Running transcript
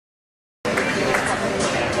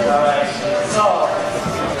Alright, so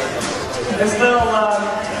these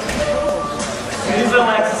little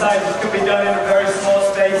exercises could be done in a very small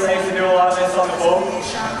space. I used to do a lot of this on the boat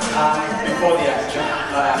before the action,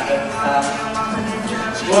 not after.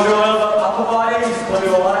 We'll do a little bit of upper bodies, we'll do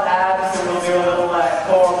a lot of abs, and we'll do a little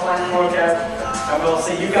core plank workout. And we'll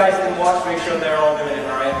see, you guys can watch, make sure they're all doing it,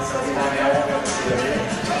 alright? So I won't be able to see them.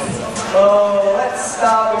 So let's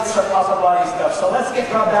start with some upper body stuff. So let's get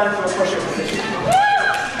dropped down to a push-up position.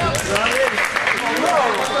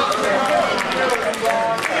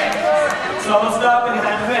 So we'll start with your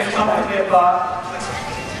hands very comfortably apart.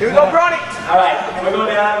 Here we go, Brody! Alright, we'll go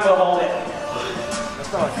down and we'll hold it.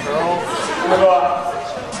 We'll go up.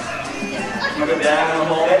 We'll go down and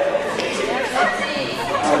we'll hold it.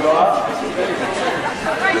 We'll go up.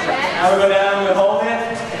 Now we'll go down and we'll hold it.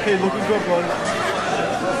 Okay, looking good, Brody.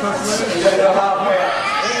 We're going to go halfway up.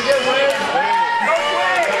 We're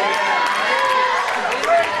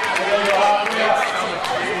going to go halfway up.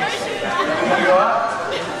 We're going to go up.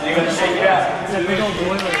 And you're going to shake it out.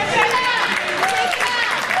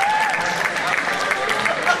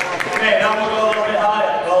 Okay, now we'll go a little bit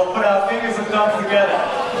higher. We'll put our fingers and thumbs together.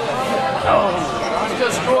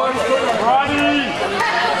 Just scored, Brody!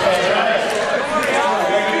 Okay, ready? We're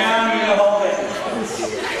going to go down and we're going to hold it.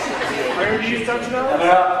 Where are you touching now? Coming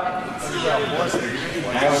up.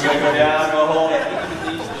 Now we're going to go down and we'll hold it.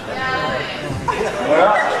 We're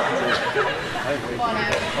up.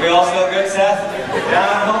 We all feel good, Seth? Down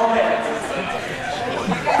and hold it.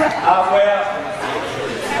 Halfway up.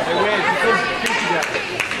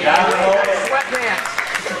 Down and hold it.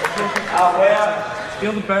 Halfway up.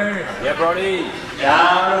 Feel the burn. Yeah, Brody.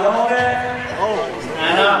 Down and hold it.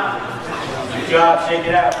 And up. Good job. Shake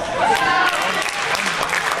it out.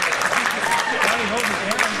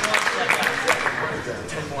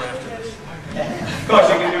 Of course,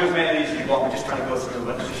 you can do as many of these as you want. We're just trying to go through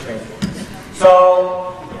it. Just straight. So,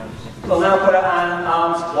 we'll now put our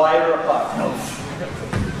arms wider apart.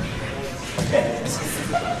 Okay.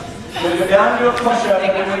 We'll go down to a push-up,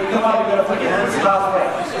 and then when you come up, you're going to put your hands halfway.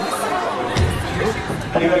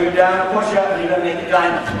 And you're going to go down and push up, and you're going to make a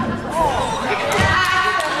diamond.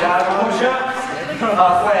 Down and push up,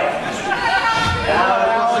 halfway. Down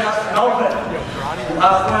and push up, and open.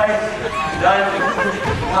 Halfway, diamond.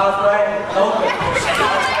 Halfway, open.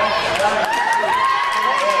 Halfway, diamond.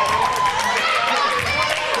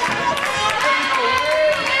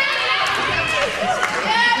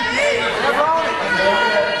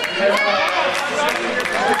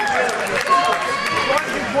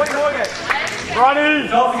 Brody!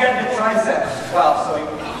 Don't forget your triceps as well, so you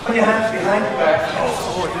put your hands behind your back.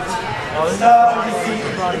 Start with your feet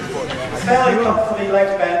fairly comfortably,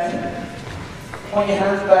 legs bent. Point your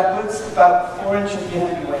hands backwards, about 4 inches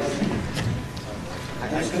behind your waist. And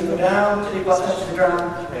you're just going to go down till your butt touches the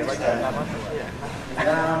ground, and extend.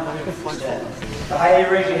 Down, extend. The higher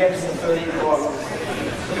you raise your hips, the further you go up.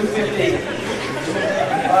 250.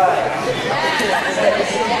 5,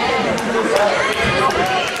 6,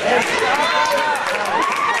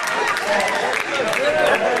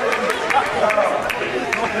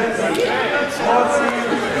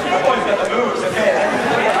 I've always got the moves, okay.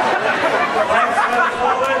 Legs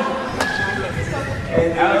forward. And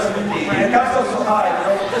it comes up so high,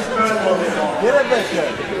 just burn a little bit more. Get it back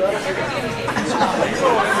there.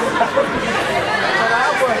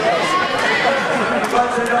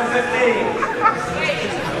 Once and done 15.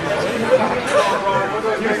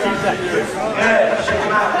 Good, shake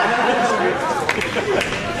them out.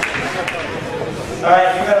 Alright,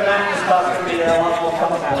 you've got a mat this class, it's going to be a lot more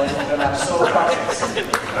comfortable. We're going to have sore practice.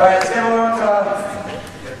 Alright, let's get over to,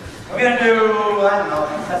 we're going to do, I don't know,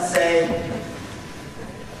 let's say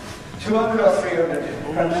 200 or 300.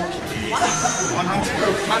 100,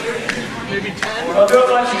 maybe 10. We'll do a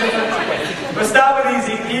bunch of different. We'll start with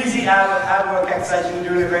easy ab work exercise you can do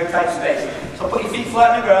in a very tight space. So put your feet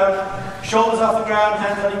flat on the ground, shoulders off the ground,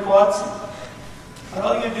 hands on your quads. And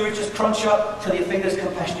all you're going to do is just crunch up till your fingers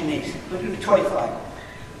come past your knees. We'll do 25.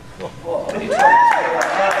 4, 20, 5,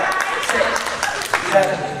 6, 7,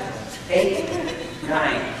 8,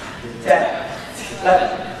 9, 10,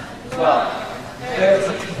 11, 12,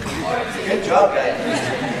 13. Good job, guys.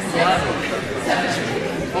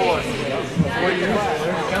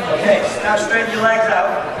 Okay, now straighten your legs out.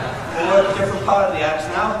 We'll work a different part of the abs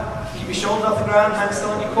now. Keep your shoulders off the ground, hands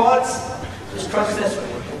still on your quads. Just crunch this way.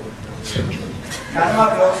 Count them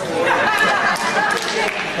up, girls.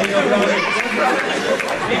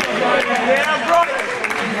 Yeah, bro.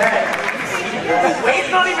 Okay. Wade's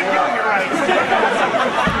not even doing it right.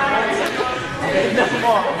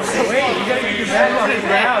 Wait, you gotta get your back on the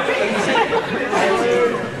ground.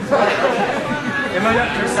 Am I Okay,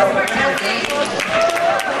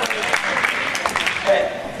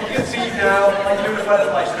 put your feet now, like you're doing a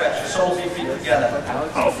butterfly stretch. Soles of your feet together.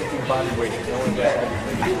 Okay.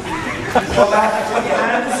 Go back and put your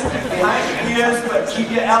hands behind your ears, but keep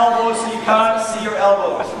your elbows so you can't see your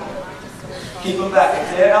elbows. Keep them back.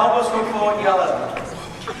 If their elbows go forward, yell at them.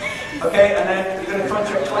 Okay, and then you're going to crunch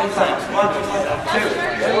up 20 times. 1,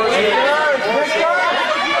 2,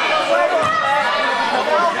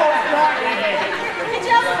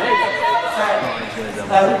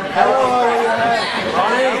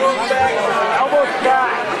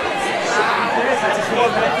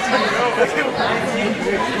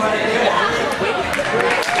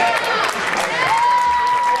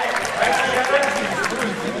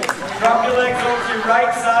 Drop your legs over to your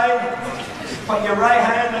right side. Put your right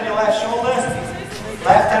hand on your left shoulder.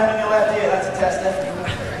 Left hand on your left ear. That's a tester.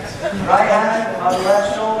 Right hand on the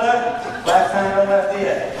left shoulder. Left hand on left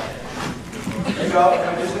ear. There you go.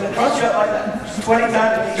 I'm just going to crunch up like that. Just 20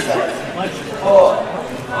 times on each side. 4.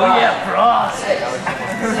 Oh yeah, bro. 6,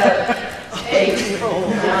 7, 8,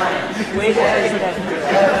 9. Wait, Give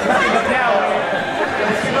up now.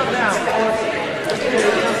 Give up now.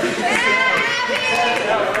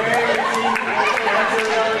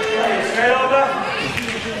 Straight over.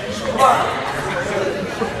 1, 2,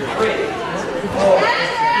 3, 4,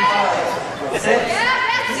 5, 6,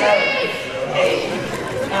 7, 8,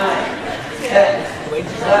 9, 10,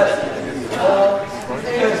 11, 12,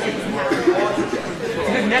 13, 14,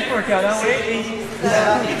 Good neck workout, huh? 16,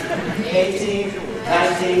 17, 18,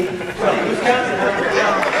 19, 20. Who's counting?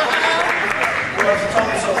 What's the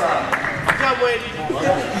total so far? Stop waiting.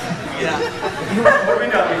 Yeah. What are we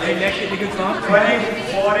doing? Your neck getting a good pump?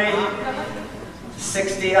 20, 40,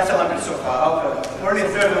 60, that's 100 so far. Okay. We're only a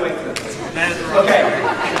third of the way through. Okay.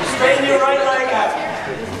 Straighten your right leg out.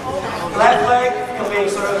 Left leg can be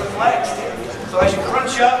sort of flexed. So as you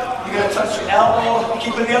crunch up, you're going to touch your elbow,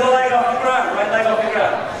 keeping the other leg off the ground, right leg off the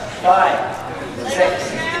ground. 5, 6,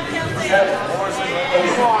 7,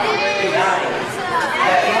 8, 9,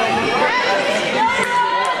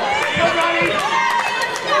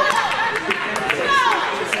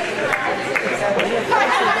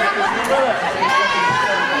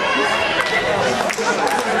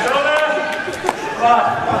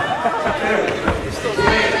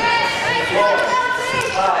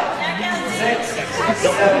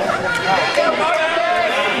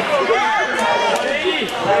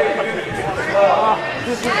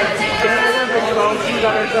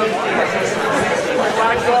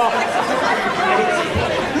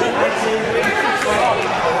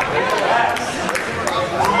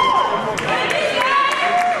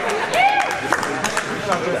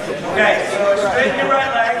 Okay, so straighten your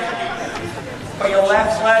right leg, put your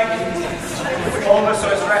left leg over so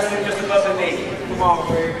it's resting just above the knee. Come on,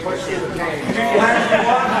 Greg, push it. Move your hands in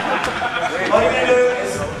one. All you're going to do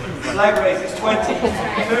is leg raises. 20, 2, 3,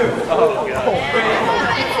 4,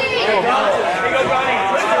 5,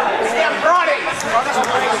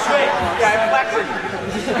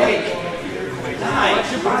 8, 9,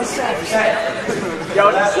 10. Yo,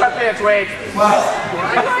 just sweatpants, Wade. 12,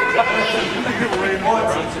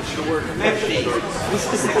 14, 15,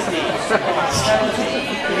 16, 17,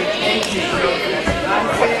 18,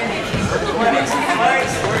 19, 20.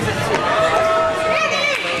 Legs.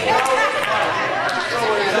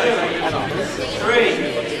 3,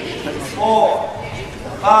 4,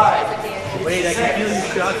 5, Wait, I can feel your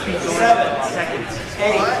shot speed going 7, in seconds.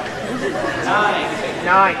 8, 9,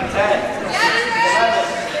 9. 10,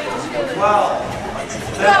 11, 12,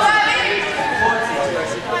 13, 14,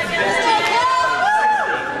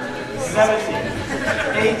 15, 16, 17,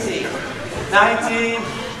 18,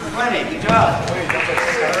 19, 20. Good job. The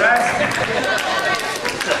rest.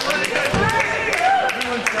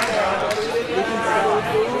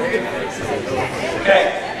 Okay,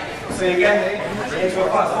 so you get into a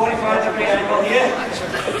 45-degree angle here.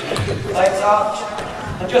 Lights off.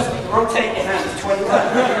 And just rotate your hands 20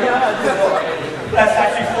 times. That's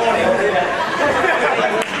actually 40 over here.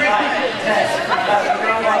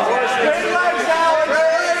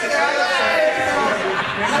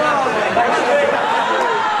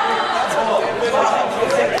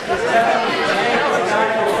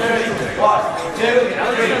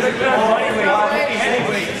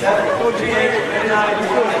 9,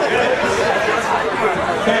 10,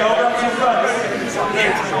 Okay, over up to your front.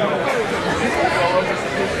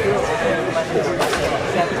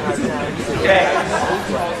 Okay,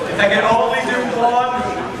 if I can only do one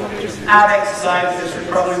ab exercise, this would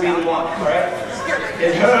probably be the one, correct?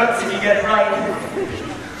 It hurts if you get it right.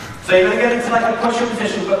 So you're going to get into like a push-up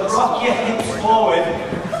position, but rock your hips forward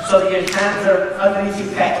so that your hands are underneath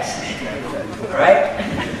your pecs. Alright?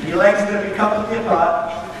 Your legs are going to be comfortably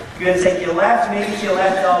apart. You're going to take your left knee to your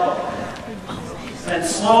left elbow. And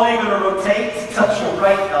slowly you're going to rotate, touch your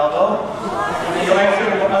right elbow. And your legs are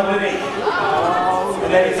going to go underneath.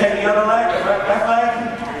 And then you take the other leg, the left leg.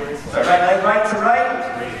 Sorry, right leg right to right.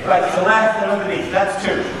 Right to left and underneath. That's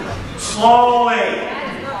 2. Slowly.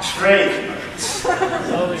 3. 4.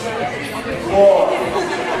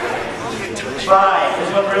 5. This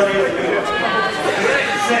one really is good.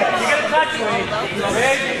 6. You're gonna touch me.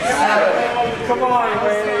 7. Come on,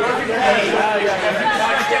 Wayne. 8.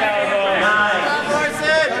 9.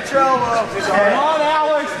 10. Come on,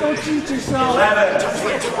 Alex, don't cheat yourself. 11. 12.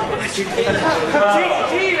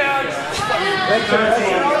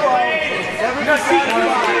 13.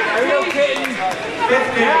 Are you kidding?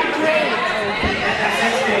 15.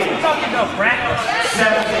 16. Fucking no practice.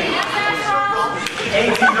 17.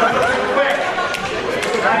 18. Don't go too quick.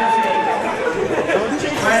 19.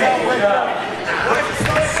 20.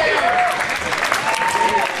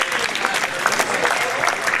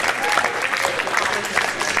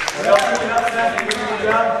 Good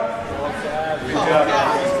job. Good job.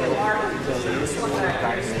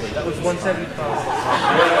 That was 175.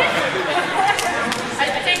 I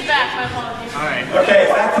take back my apologies. Alright. Okay,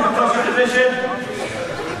 back to the closer position.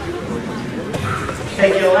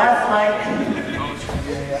 Take your left leg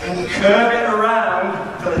and curve it around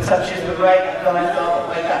till it touches the right and the left elbow,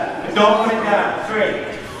 like that. But don't put it down.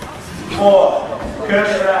 3, 4, curve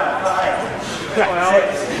it around. 5,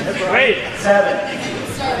 6, Wait. 7,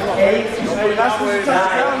 8, 9,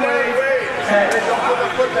 10,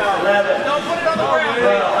 11, 12,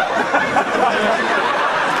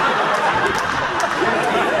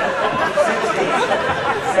 16,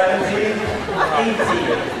 17,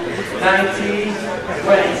 18, 19,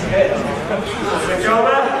 20. Good. Switch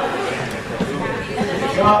over.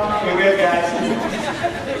 Come on. You're good, guys.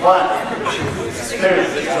 1, 2, 3,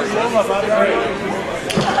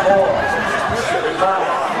 4, 5,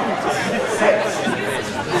 6,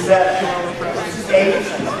 7, 8,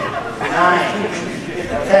 9,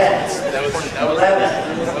 10,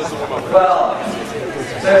 11, 12,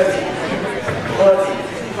 13, 14,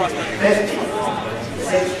 15,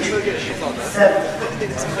 16,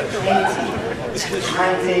 17, 18,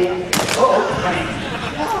 19, 20.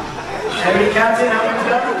 Everybody counting how many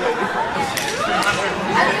done?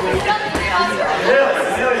 Really?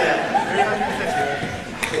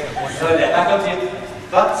 So yeah, back up to you.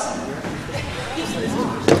 Butts.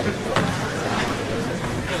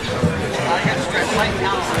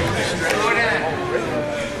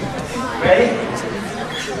 Ready?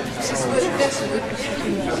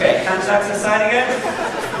 Okay, hands back to the side again.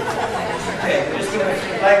 Okay, we're just going to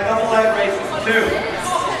double leg raises. 2,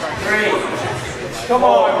 3, Come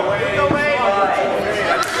on, Wayne. 5,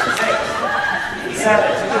 6, 7,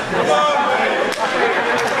 8,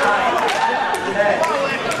 9, 10,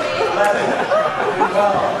 11,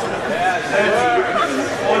 12, 13,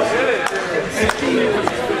 14, 15,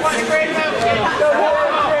 16,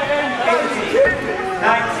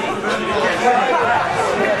 19, 20.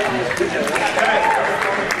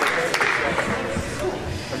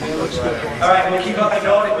 Alright, we'll keep up the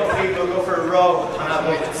going, but we'll go for a row on our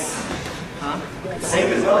weights.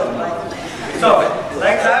 Same as well. So,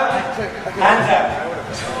 legs out, hands out.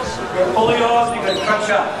 You're going to pull yours, you're going to crunch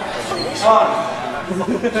up. 1,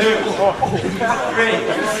 2, 3, 4,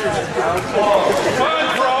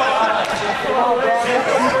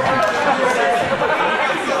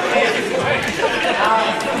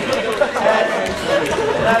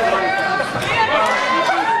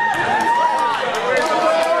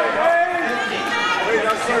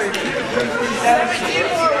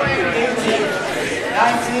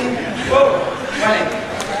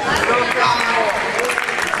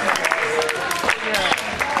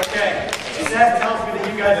 Okay, Seth tells me that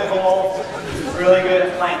you guys are all really good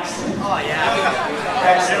at planks. Oh yeah.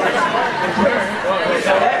 Excellent.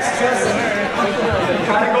 So let's just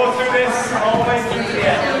kind of go through this all the way through to the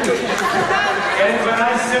end. Get into a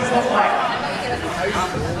nice simple plank.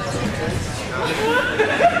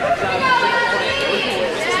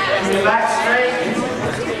 Your back straight.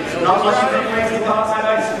 Not much of a crazy past my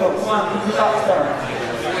bicycle. Come on, stop starting.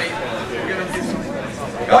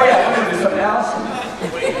 Oh yeah, we're going to do something else.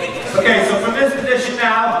 Okay, so from this position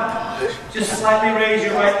now, just slightly raise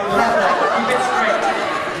your right and left leg. Keep it straight.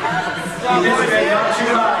 Keep it straight, not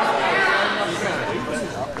too high.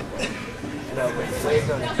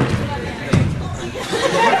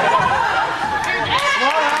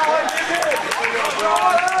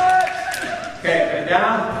 Okay, right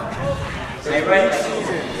down. Stay right.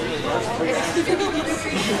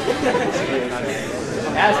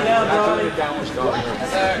 Pass down, bro.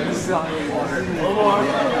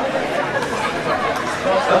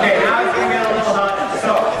 Okay, now it's going to get a little harder.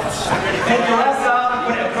 So, take your left arm and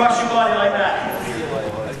put it across your body like that.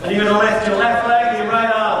 And you're going to lift your left leg and your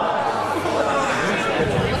right arm.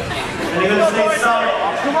 And you're going to stay solid.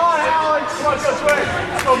 Come on, Alex. Come on, go swing.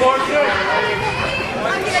 Go, Martyn.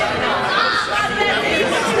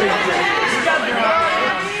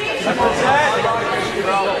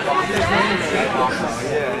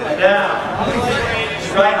 And down.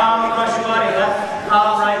 Right arm across your body, left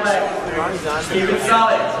arm, right leg. Keep it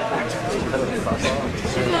solid.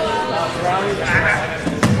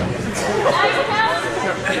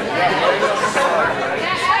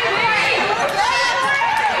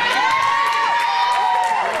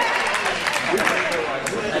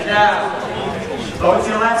 And down. Go to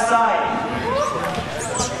your left side.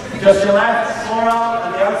 Just your left forearm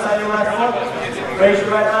and the outside of your left foot. Raise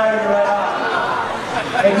your right leg and your right arm.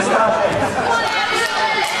 Make a star face.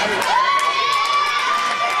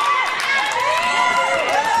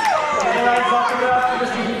 Put your legs off the ground,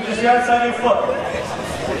 just the outside of your foot.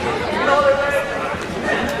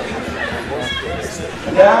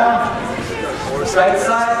 Down. Right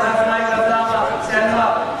side, left leg, left arm up. Stand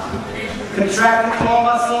up. Contract the core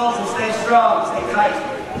muscles and stay strong. Stay tight.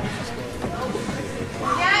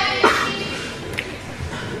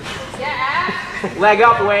 Leg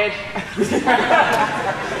up, Wade. Good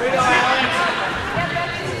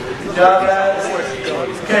job, guys.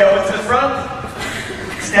 Okay, over to the front.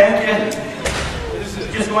 Stand here.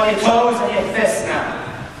 Just on your toes and your fists now.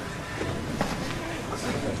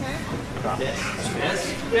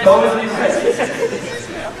 Toes and your fists.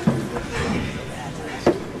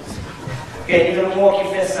 Okay, you're going to walk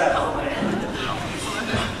your fists out a little bit.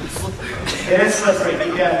 It is slippery, be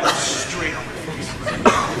careful.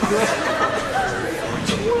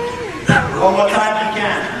 One more time if you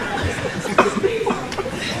can.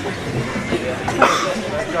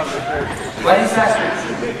 20 seconds.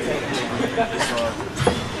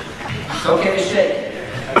 It's okay to shake.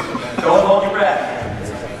 Don't hold your breath.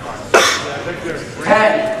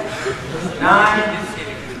 10,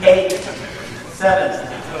 9, 8, 7,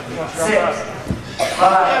 6,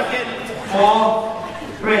 5, 4,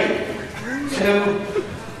 3, 2,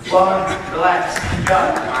 1. Relax.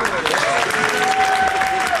 Done.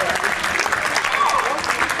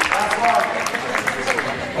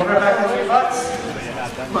 Over back on your butts.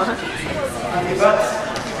 On your butts.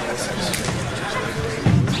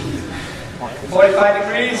 45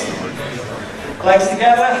 degrees. Legs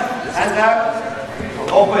together. Hands out.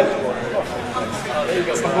 Open.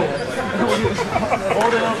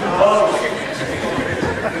 Hold it open. Close.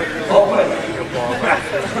 Open.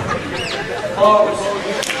 Close.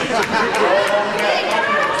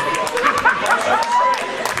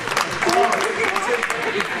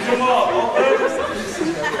 Two more. Open.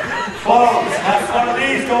 Close. Have one of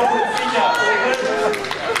these. Go with the feet out.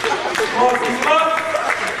 Open. Close. Keep up.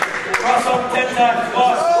 Cross over 10 times.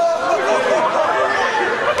 Close.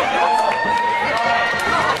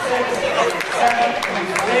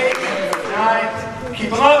 9. Keep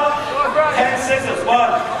them up. 10 scissors. 1,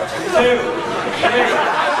 2, 3,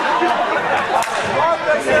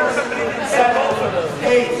 7,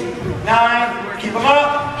 8, 9. Keep them up.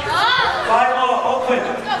 5 more. Open.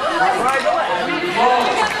 Close.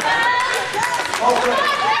 Open.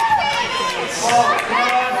 Close. Come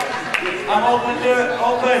on. I'm open to it.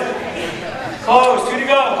 Open. Close. 2 to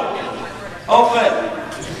go. Open.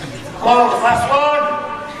 Close. Last one.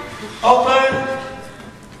 Open.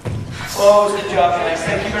 Close. Good job, guys.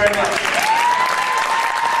 Thank you very much.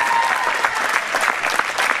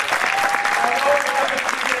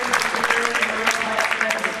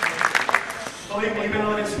 Believe me, you've been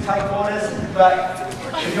living in some tight quarters, but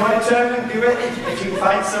if you want to turn and do it, if you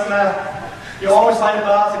find some, you'll always find a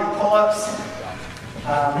bar to do pull-ups.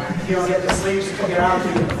 If you don't get the sleeves to come around,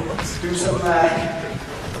 do some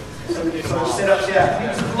sit-ups, yeah.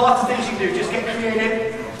 There's lots of things you can do. Just get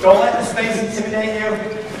creative. Don't let the space intimidate you.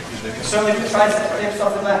 Certainly do tricep dips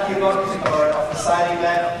off the back of your boat or off the side of your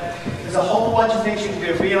bed. There's a whole bunch of things you can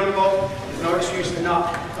do. Being on the boat, there's no excuse to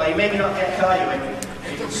not. Like you maybe not get cardio in,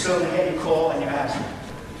 you can certainly get your core and your abs.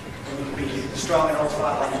 And you can be strong and all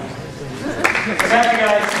flat like you. So thank you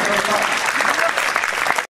guys.